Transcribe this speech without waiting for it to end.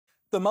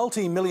The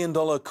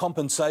multi-million-dollar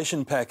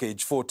compensation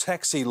package for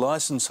taxi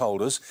licence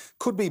holders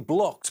could be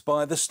blocked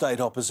by the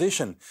state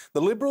opposition. The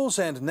Liberals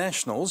and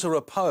Nationals are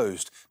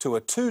opposed to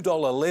a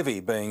 $2 levy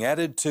being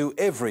added to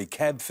every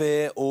cab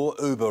fare or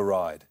Uber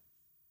ride.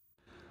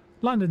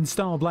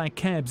 London-style black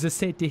cabs are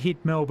set to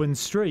hit Melbourne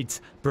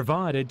streets,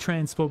 provided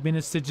Transport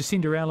Minister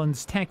Jacinda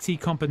Allen's taxi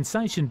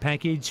compensation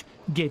package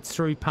gets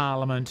through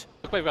Parliament.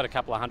 We've got a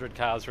couple of hundred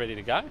cars ready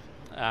to go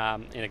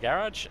in a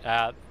garage.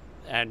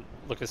 And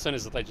look, as soon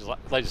as the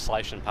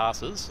legislation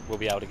passes, we'll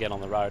be able to get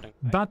on the road.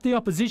 But the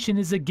opposition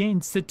is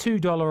against the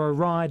 $2 a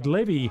ride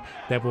levy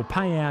that will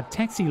pay out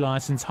taxi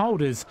licence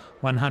holders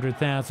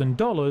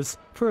 $100,000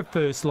 for a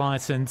first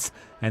licence.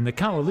 And the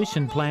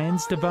coalition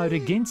plans to vote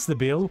against the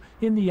bill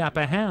in the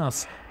upper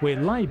house, where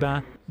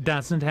Labor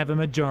doesn't have a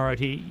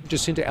majority.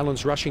 Jacinda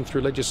Allen's rushing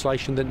through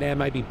legislation that now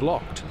may be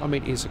blocked. I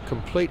mean, is a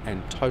complete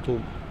and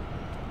total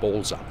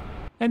balls up.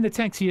 And the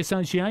Taxi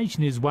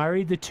Association is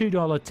worried the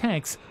 $2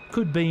 tax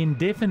could be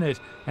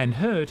indefinite and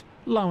hurt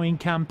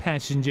low-income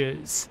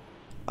passengers.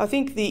 I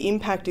think the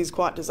impact is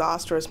quite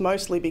disastrous,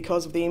 mostly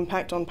because of the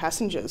impact on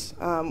passengers.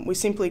 We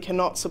simply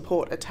cannot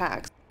support a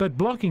tax. But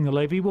blocking the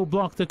levy will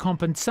block the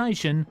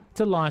compensation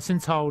to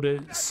licence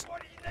holders.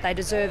 They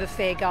deserve a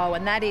fair go,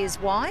 and that is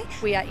why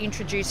we are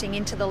introducing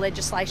into the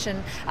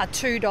legislation a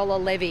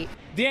 $2 levy.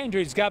 The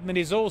Andrews government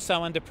is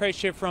also under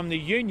pressure from the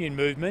union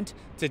movement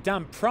to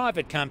dump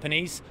private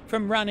companies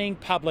from running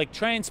public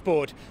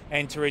transport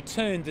and to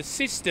return the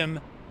system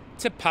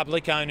to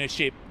public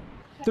ownership.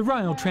 The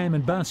Rail, Tram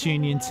and Bus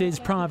Union says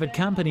private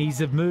companies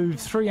have moved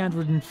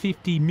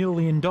 $350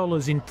 million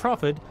in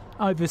profit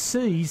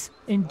overseas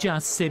in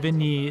just 7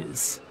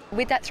 years.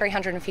 With that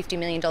 $350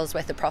 million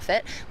worth of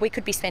profit, we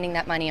could be spending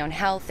that money on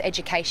health,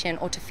 education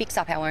or to fix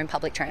up our own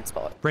public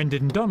transport.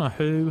 Brendan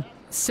Donahue,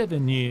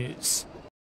 7 News.